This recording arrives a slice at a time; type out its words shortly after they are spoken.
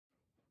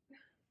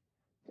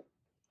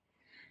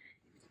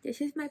This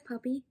is my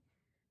puppy.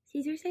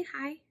 Caesar, say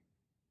hi.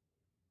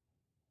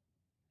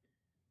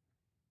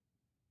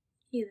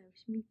 He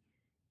loves me.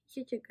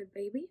 He's such a good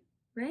baby,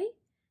 right?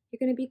 You're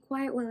gonna be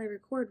quiet while I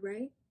record,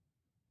 right?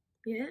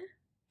 Yeah?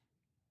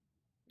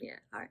 Yeah,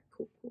 alright,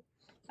 cool.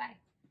 Bye.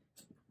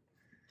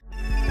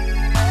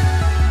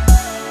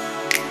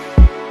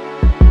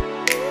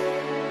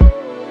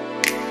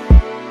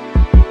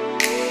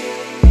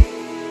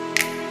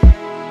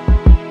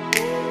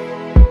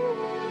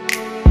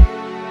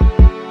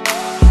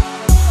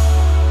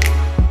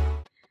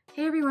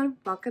 Hey everyone,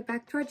 welcome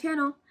back to our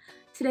channel.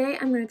 Today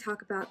I'm going to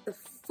talk about the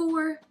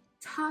 4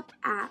 top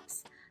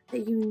apps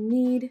that you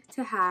need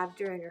to have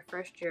during your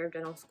first year of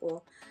dental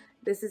school.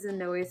 This is in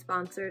no way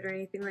sponsored or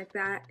anything like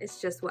that.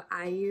 It's just what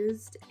I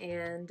used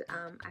and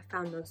I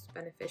found most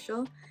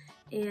beneficial.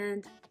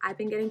 And I've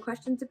been getting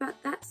questions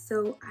about that,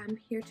 so I'm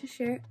here to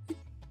share it with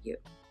you.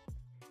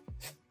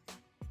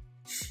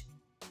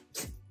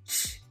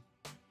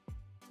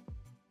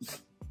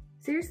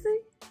 Seriously?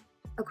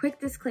 A quick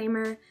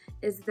disclaimer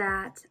is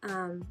that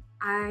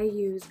I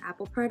use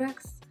Apple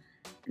products,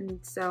 and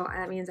so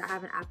that means I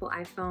have an Apple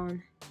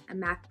iPhone, a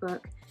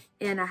MacBook,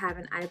 and I have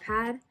an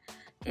iPad.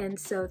 And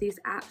so these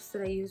apps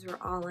that I use are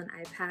all on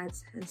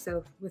iPads, and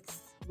so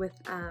with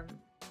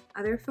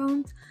other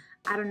phones,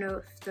 I don't know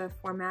if the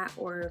format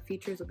or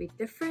features will be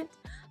different,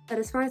 but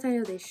as far as I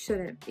know, they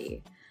shouldn't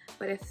be.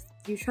 But if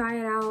you try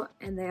it out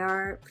and they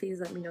are, please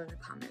let me know in the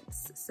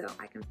comments so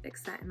I can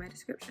fix that in my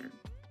description.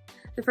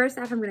 The first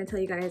app I'm going to tell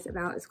you guys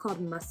about is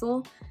called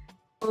Muscle.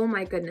 Oh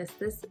my goodness,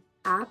 this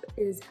app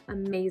is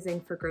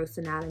amazing for gross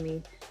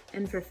anatomy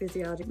and for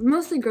physiology,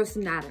 mostly gross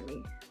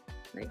anatomy.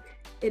 Like,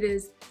 it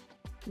is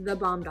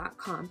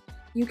thebomb.com.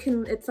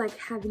 It's like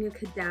having a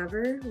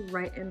cadaver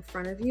right in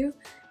front of you,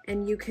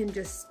 and you can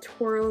just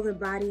twirl the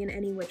body in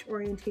any which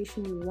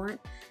orientation you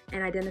want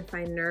and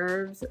identify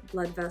nerves,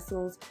 blood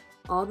vessels,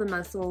 all the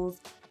muscles,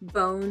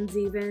 bones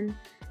even,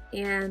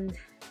 and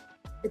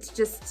it's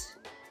just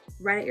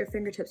right at your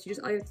fingertips.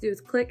 All you have to do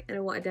is click and it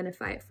will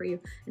identify it for you.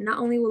 And not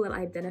only will it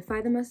identify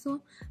the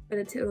muscle, but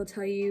it will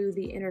tell you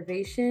the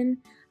innervation.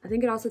 I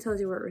think it also tells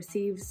you where it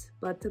receives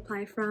blood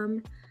supply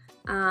from,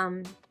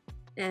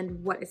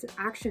 and what its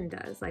action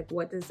does. Like,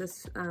 what does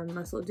this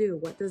muscle do?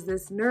 What does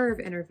this nerve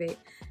innervate?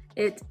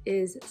 It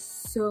is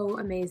so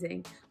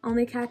amazing.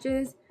 Only catch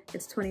is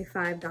it's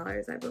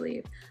 $25, I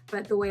believe.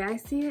 But the way I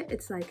see it,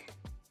 it's like,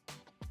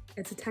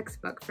 it's a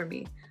textbook for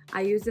me.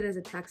 I used it as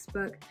a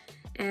textbook,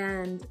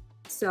 and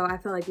so I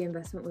felt like the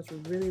investment was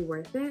really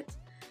worth it.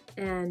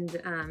 And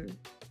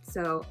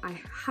so I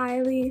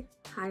highly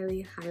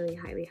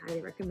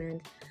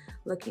recommend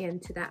looking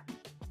into that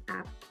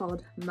app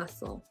called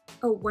Muscle.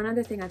 Oh, one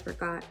other thing I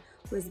forgot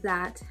was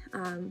that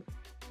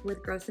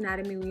with gross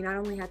anatomy, we not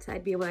only had to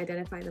be able to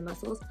identify the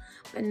muscles,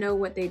 but know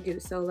what they do.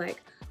 So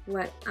like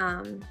what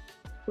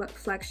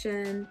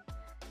flexion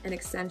and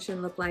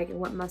extension look like and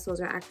what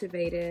muscles are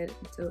activated,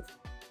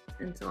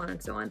 and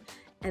so on.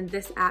 And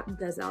this app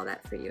does all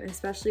that for you, and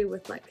especially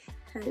with like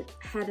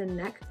head and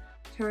neck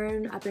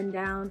turn up and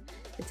down,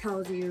 it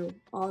tells you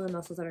all the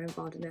muscles that are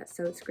involved in that.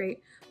 So it's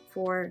great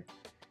for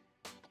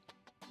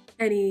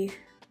any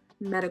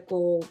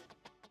medical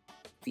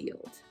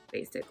field,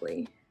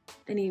 basically.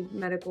 Any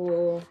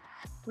medical,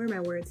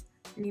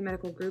 any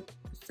medical group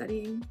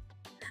studying.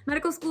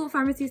 Medical school,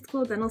 pharmacy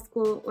school, dental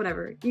school,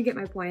 whatever. You get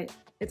my point.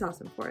 It's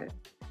awesome for it.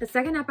 The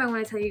second app I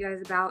want to tell you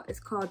guys about is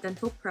called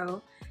Dental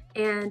Pro,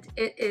 and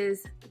it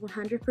is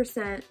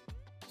 100%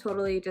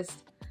 totally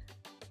just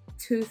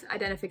tooth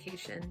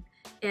identification.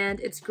 And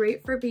it's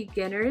great for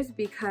beginners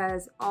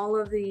because all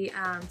of the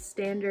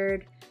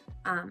standard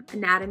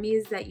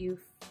anatomies that you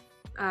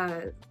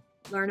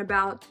learn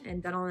about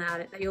in dental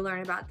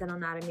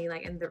anatomy,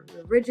 like in the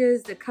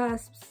ridges, the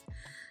cusps,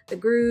 the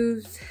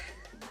grooves,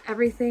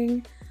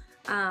 everything,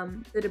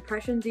 the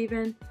depressions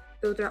even,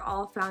 those are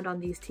all found on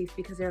these teeth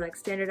because they're like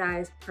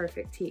standardized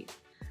perfect teeth.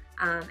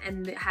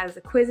 And it has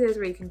the quizzes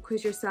where you can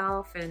quiz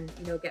yourself and,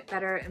 you know, get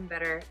better and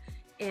better,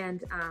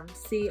 and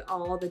see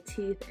all the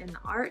teeth in the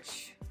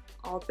arch,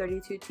 all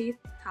 32 teeth,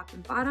 top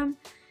and bottom.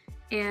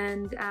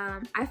 And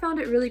I found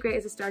it really great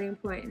as a starting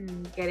point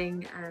in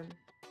getting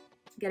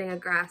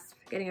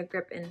a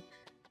grip in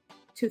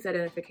tooth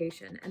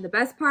identification. And the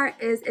best part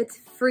is it's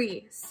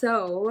free,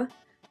 so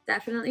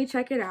definitely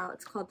check it out.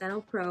 It's called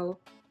Dental Pro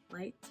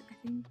Lite, I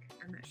think.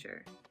 I'm not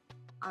sure.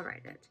 I'll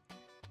write it.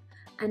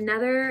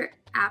 Another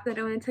app that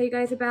I want to tell you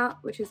guys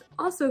about, which is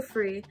also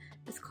free,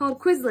 is called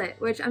Quizlet,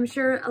 which I'm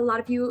sure a lot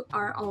of you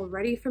are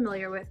already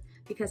familiar with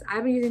because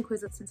I've been using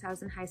Quizlet since I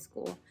was in high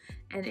school.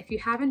 And if you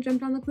haven't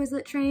jumped on the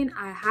Quizlet train,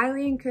 I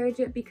highly encourage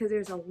it because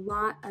there's a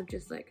lot of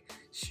just like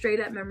straight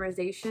up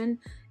memorization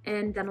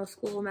in dental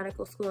school,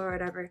 medical school, or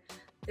whatever.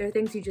 There are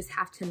things you just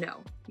have to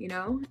know, you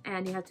know,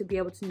 and you have to be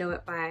able to know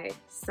it by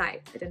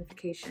sight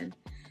identification.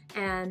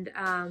 And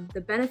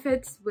the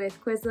benefits with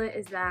Quizlet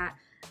is that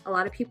a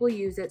lot of people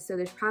use it, so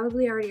there's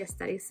probably already a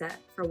study set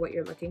for what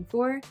you're looking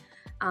for.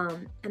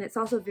 And it's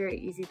also very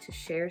easy to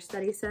share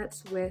study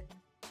sets with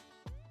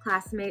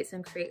classmates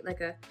and create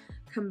like a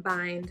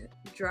combined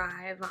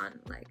drive on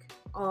like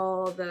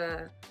all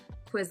the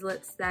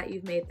Quizlets that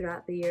you've made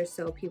throughout the year,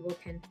 so people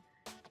can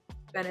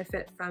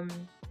benefit from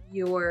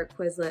your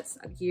Quizlets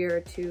a year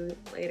or two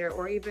later,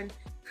 or even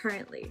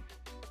currently.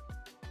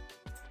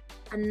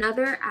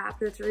 Another app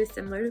that's really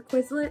similar to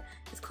Quizlet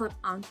is called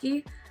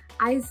Anki.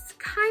 I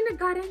kind of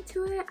got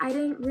into it. I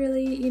didn't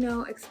really, you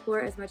know,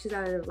 explore as much as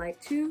I would have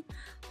liked to,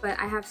 but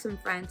I have some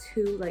friends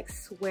who like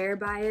swear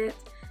by it,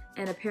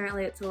 and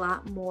apparently it's a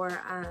lot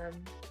more,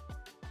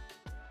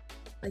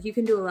 like you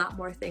can do a lot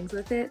more things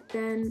with it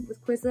than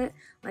with Quizlet.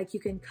 Like you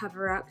can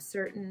cover up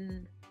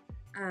certain,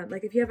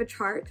 like if you have a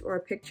chart or a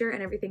picture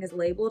and everything is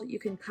labeled, you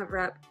can cover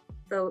up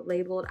the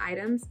labeled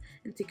items,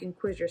 and so you can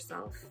quiz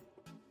yourself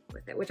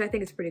with it, which I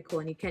think is pretty cool,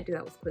 and you can't do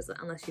that with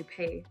Quizlet unless you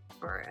pay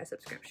for a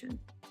subscription.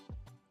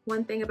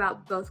 One thing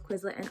about both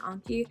Quizlet and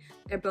Anki,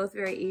 they're both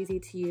very easy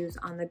to use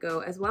on the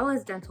go, as well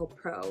as Dental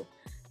Pro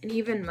and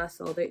even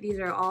Muscle. These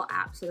are all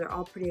apps, so they're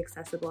all pretty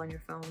accessible on your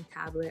phone,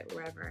 tablet,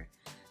 wherever.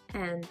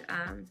 And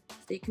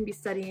so you can be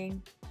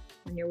studying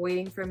when you're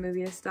waiting for a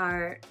movie to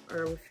start,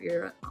 or if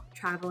you're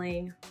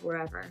traveling,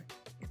 wherever.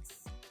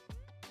 It's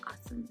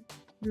awesome.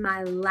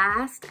 My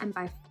last and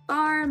by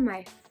far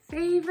my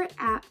favorite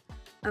app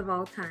of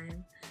all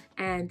time,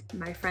 and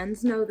my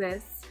friends know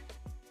this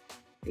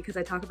because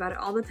I talk about it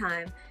all the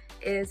time,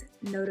 is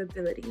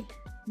Notability.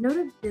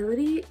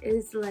 Notability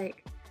is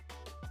like,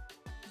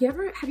 have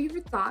you ever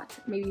thought,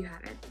 maybe you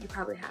haven't, you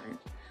probably haven't,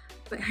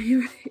 but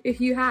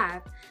if you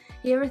have,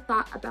 you ever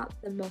thought about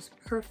the most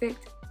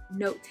perfect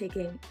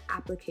note-taking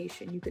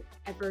application you could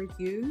ever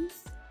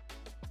use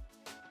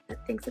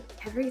that thinks of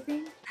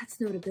everything?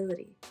 That's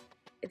Notability.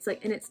 It's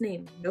like in its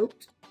name,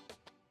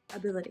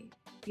 Notability,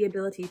 the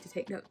ability to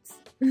take notes.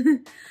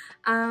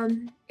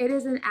 It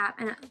is an app,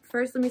 and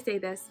first let me say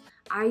this,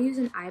 I use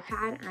an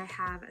iPad and I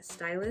have a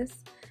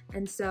stylus,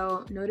 and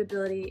so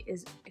Notability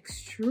is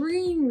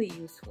extremely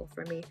useful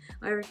for me.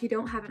 However, if you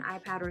don't have an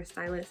iPad or a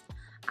stylus,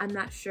 I'm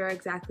not sure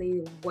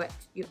exactly what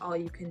all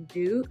you can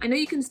do. I know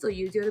you can still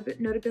use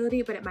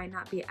Notability, but it might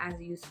not be as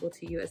useful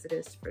to you as it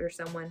is for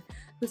someone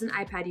who's an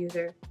iPad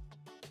user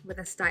with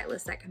a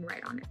stylus that can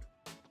write on it.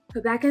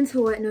 But back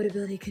into what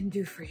Notability can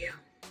do for you.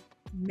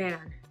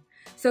 Man.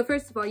 So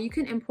first of all, you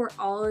can import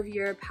all of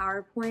your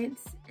PowerPoints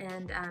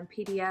and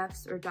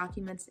PDFs or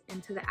documents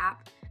into the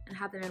app and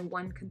have them in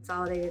one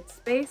consolidated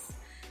space,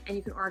 and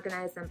you can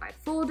organize them by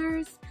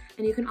folders,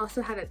 and you can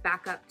also have it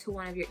back up to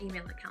one of your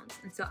email accounts.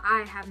 And so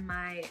I have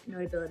my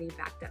Notability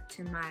backed up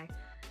to my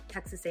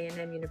Texas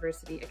A&M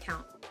University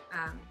account,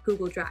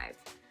 Google Drive,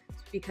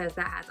 because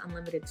that has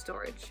unlimited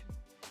storage.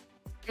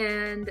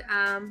 And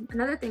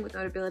another thing with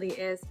Notability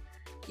is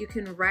you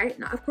can write,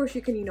 now of course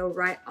you can, you know,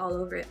 write all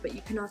over it, but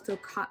you can also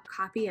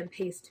copy and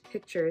paste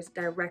pictures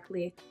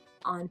directly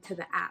onto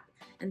the app.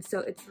 And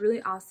so it's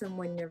really awesome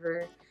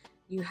whenever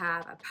you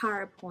have a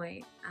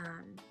PowerPoint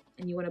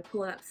and you want to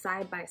pull it up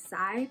side by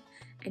side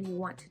and you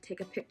want to take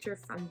a picture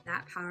from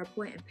that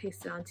PowerPoint and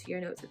paste it onto your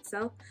notes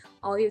itself.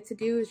 All you have to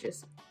do is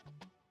just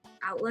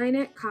outline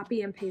it,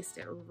 copy and paste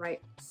it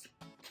right,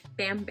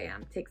 bam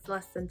bam, takes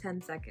less than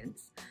 10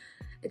 seconds.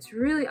 It's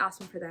really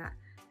awesome for that.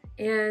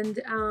 And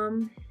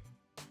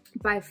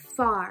by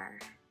far,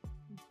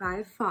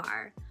 my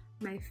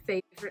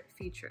favorite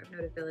feature of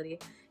Notability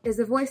is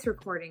the voice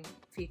recording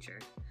feature.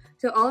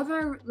 So all of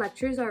our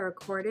lectures are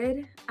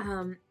recorded,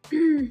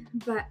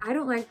 but I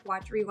don't like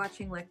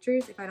rewatching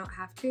lectures if I don't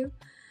have to.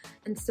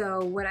 And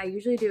so what I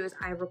usually do is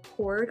I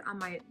record on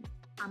my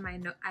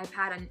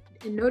iPad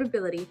in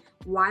Notability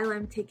while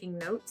I'm taking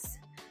notes.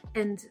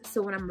 And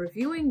so when I'm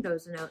reviewing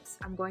those notes,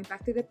 I'm going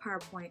back through the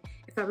PowerPoint.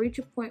 If I reach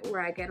a point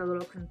where I get a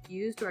little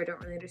confused or I don't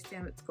really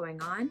understand what's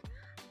going on,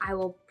 I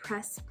will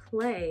press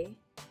play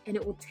and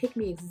it will take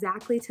me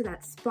exactly to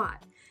that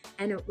spot.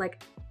 And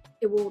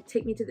it will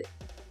take me to the,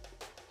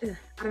 I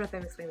don't know if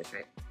I'm explaining this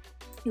right.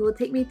 It will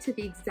take me to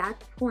the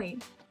exact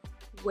point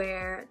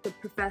where the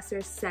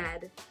professor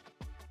said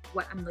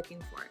what I'm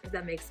looking for, if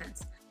that makes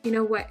sense. You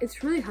know what,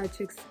 it's really hard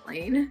to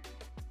explain.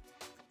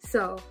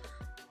 So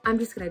I'm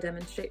just gonna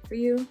demonstrate for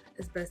you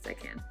as best I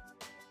can.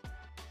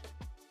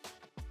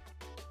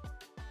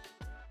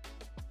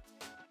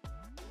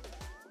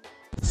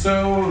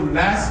 So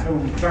last,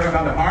 we talk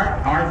about the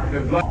heart,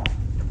 the blood.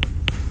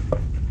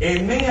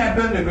 It may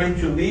happen they're going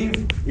to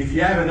leave if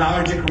you have an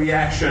allergic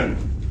reaction.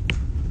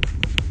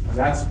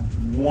 That's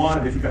one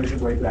of the few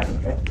conditions where it could happen,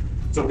 okay?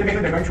 So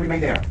typically they're going to remain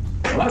there.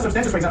 A lot of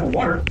substances, for example,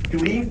 water, you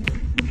leave,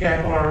 you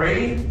can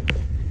chlorate,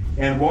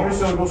 and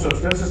water-soluble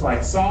substances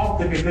like salt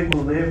typically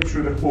will live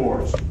through the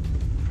pores.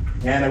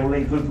 And it will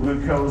include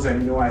glucose,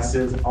 amino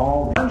acids,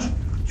 all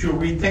to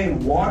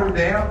retain water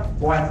there,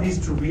 or at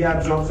least to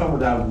reabsorb some of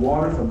that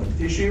water from the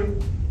tissue.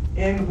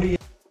 And we.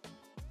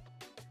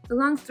 The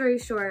long story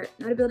short,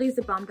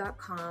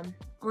 notabilityisthebomb.com.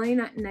 Only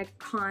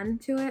con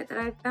to it that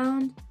I've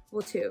found,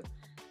 well, two,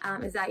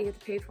 is that you have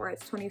to pay for it.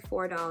 It's $24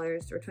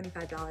 or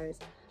 $25.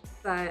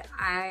 But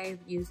I've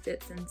used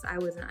it since I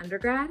was an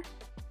undergrad,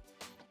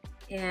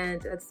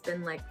 and it's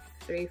been like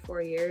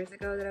 3-4 years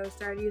ago that I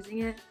started using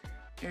it,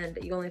 and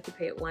you only have to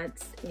pay it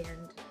once,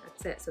 and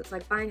that's it. So it's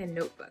like buying a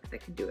notebook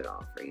that can do it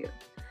all for you.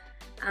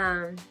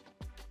 And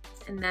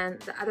then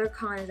the other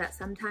con is that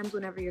sometimes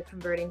whenever you're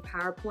converting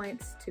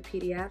PowerPoints to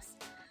PDFs,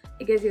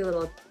 it gives you a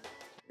little,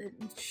 it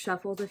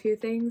shuffles a few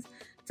things.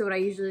 So what I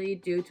usually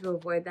do to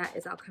avoid that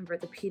is I'll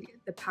convert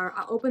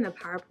I'll open the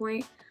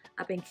PowerPoint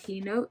up in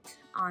Keynote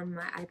on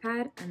my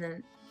iPad, and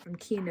then from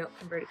Keynote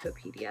convert it to a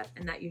PDF,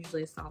 and that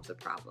usually solves the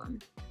problem.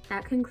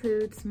 That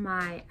concludes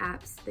my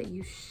apps that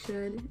you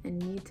should and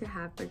need to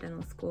have for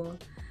dental school.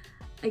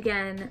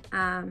 Again,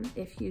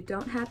 if you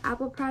don't have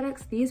Apple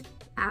products, these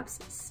apps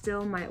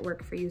still might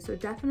work for you. So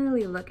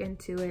definitely look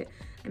into it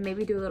and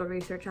maybe do a little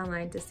research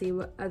online to see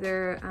what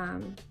other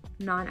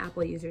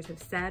non-Apple users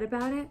have said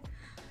about it.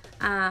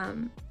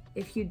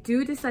 If you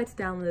do decide to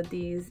download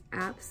these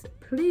apps,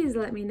 please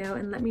let me know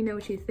and let me know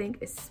what you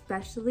think,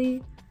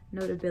 especially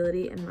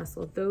Notability and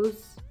Muscle.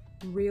 Those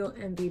real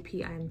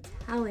MVP, I'm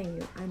telling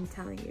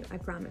you, I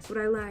promise. Would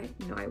I lie?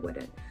 No, I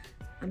wouldn't.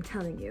 I'm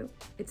telling you,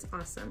 it's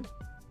awesome.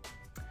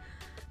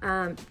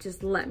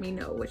 Just let me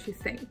know what you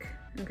think,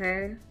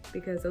 okay?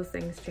 Because those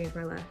things changed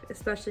my life,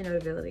 especially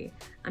Notability.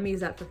 I'm gonna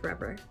use that for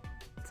forever.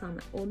 It's on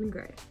my old and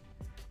gray.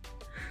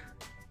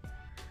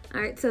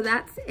 All right, so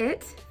that's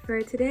it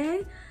for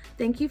today.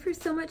 Thank you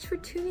so much for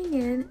tuning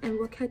in, and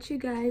we'll catch you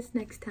guys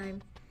next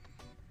time.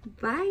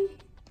 Bye.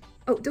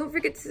 Oh, don't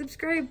forget to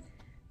subscribe.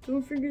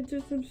 Don't forget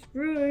to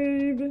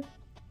subscribe.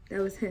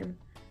 That was him,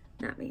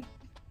 not me.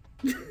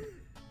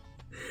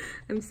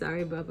 I'm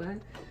sorry, Bubba.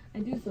 I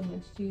do so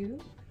much to you.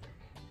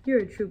 You're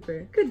a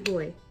trooper. Good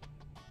boy.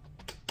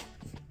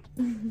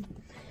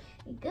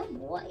 Good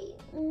boy.